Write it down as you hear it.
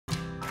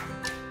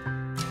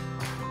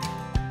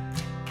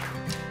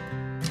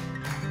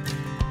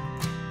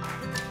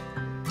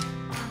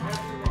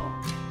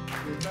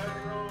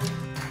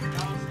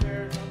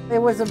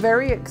It was a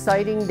very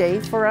exciting day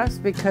for us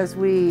because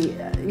we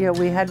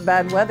had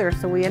bad weather,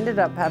 so we ended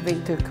up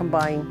having to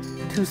combine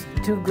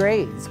two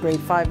grades, grade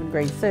 5 and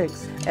grade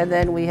 6. And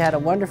then we had a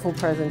wonderful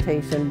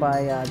presentation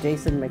by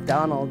Jason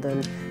McDonald,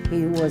 and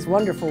he was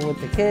wonderful with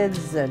the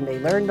kids, and they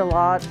learned a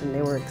lot, and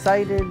they were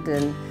excited,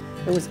 and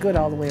it was good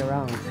all the way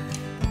around.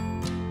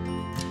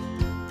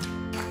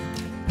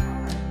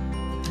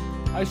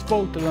 I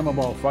spoke to them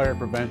about fire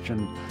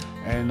prevention,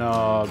 and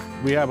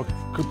we have a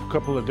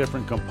couple of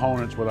different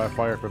components with our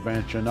fire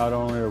prevention. Not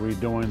only are we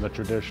doing the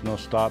traditional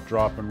stop,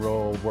 drop, and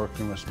roll,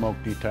 working with smoke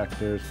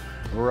detectors,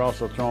 we're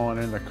also throwing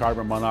in the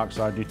carbon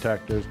monoxide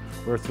detectors.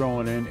 We're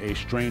throwing in a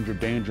stranger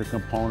danger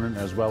component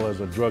as well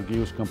as a drug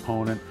use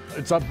component.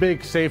 It's a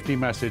big safety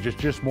message.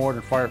 It's just more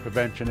than fire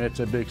prevention.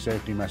 It's a big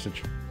safety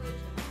message.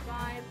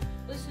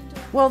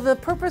 Well, the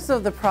purpose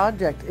of the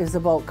project is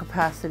about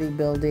capacity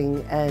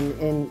building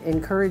and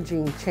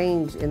encouraging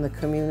change in the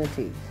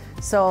community.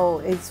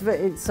 So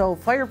so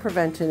fire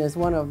prevention is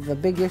one of the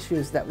big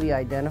issues that we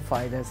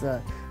identified as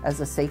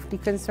a safety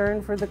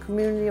concern for the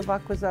community of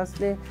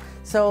Akwesasne.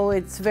 So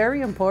it's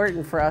very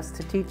important for us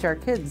to teach our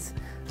kids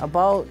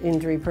about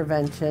injury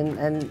prevention,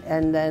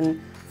 and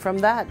then from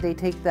that they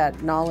take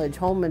that knowledge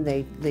home and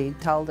they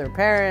tell their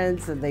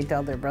parents and they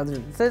tell their brothers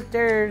and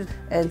sisters,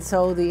 and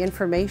so the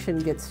information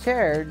gets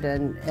shared,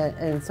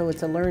 and so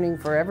it's a learning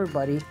for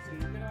everybody.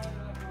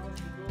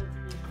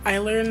 I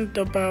learned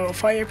about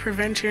fire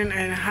prevention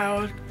and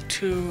how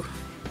to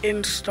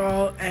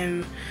install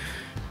and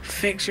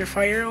fix your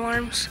fire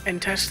alarms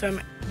and test them.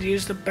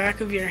 Use the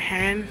back of your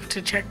hand to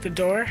check the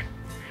door.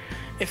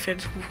 If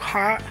it's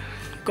hot,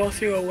 go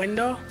through a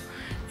window.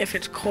 If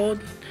it's cold,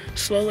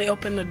 slowly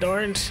open the door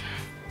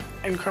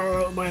and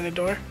crawl out by the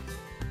door.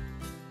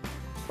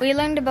 We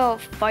learned about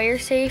fire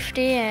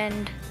safety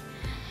and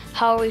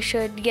how we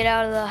should get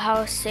out of the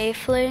house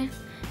safely,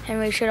 and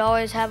we should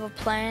always have a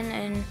plan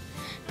and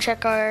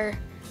check our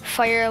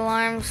fire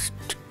alarms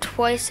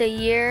twice a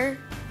year,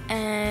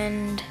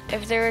 and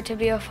if there were to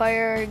be a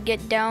fire,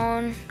 get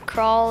down,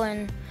 crawl,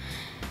 and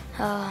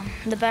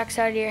the back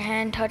side of your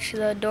hand touch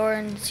the door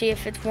and see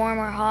if it's warm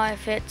or hot.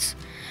 If it's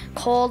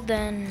cold,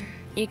 then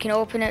you can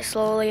open it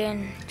slowly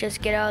and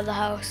just get out of the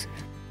house.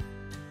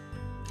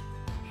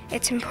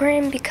 It's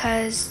important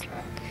because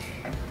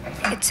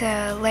it's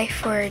a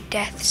life or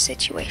death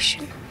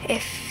situation.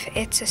 If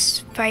it's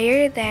a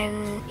fire,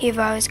 then you've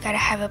always got to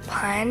have a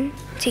plan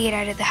to get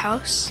out of the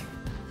house.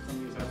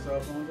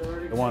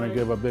 I want to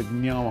give a big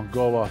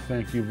Goa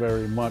thank you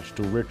very much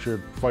to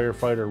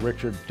firefighter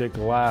Richard Dick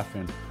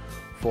Laughin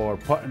for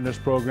putting this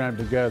program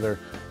together,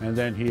 and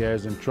then he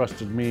has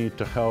entrusted me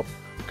to help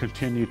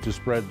continue to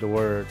spread the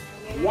word.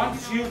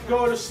 Once you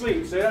go to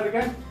sleep, say that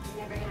again?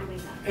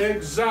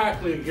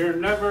 Exactly, you're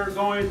never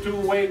going to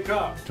wake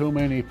up. Too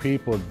many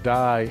people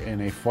die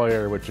in a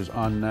fire, which is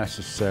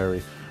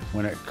unnecessary.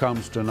 When it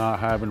comes to not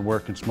having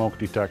working smoke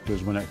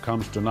detectors, when it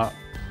comes to not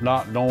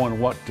knowing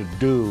what to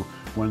do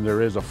when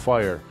there is a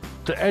fire.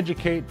 To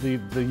educate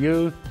the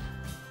youth,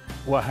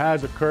 what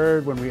has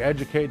occurred, when we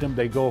educate them,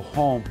 they go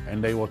home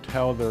and they will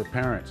tell their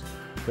parents.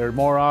 They're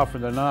more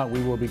often than not,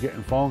 we will be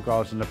getting phone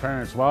calls from the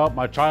parents, well,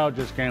 my child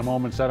just came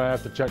home and said I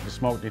have to check the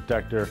smoke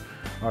detector.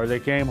 Or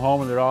they came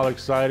home and they're all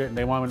excited and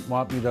they want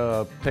me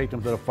to take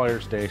them to the fire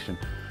station.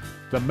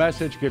 The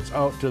message gets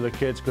out to the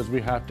kids because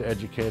we have to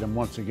educate them.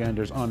 Once again,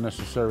 there's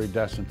unnecessary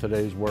deaths in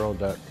today's world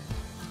that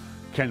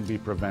can be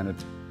prevented.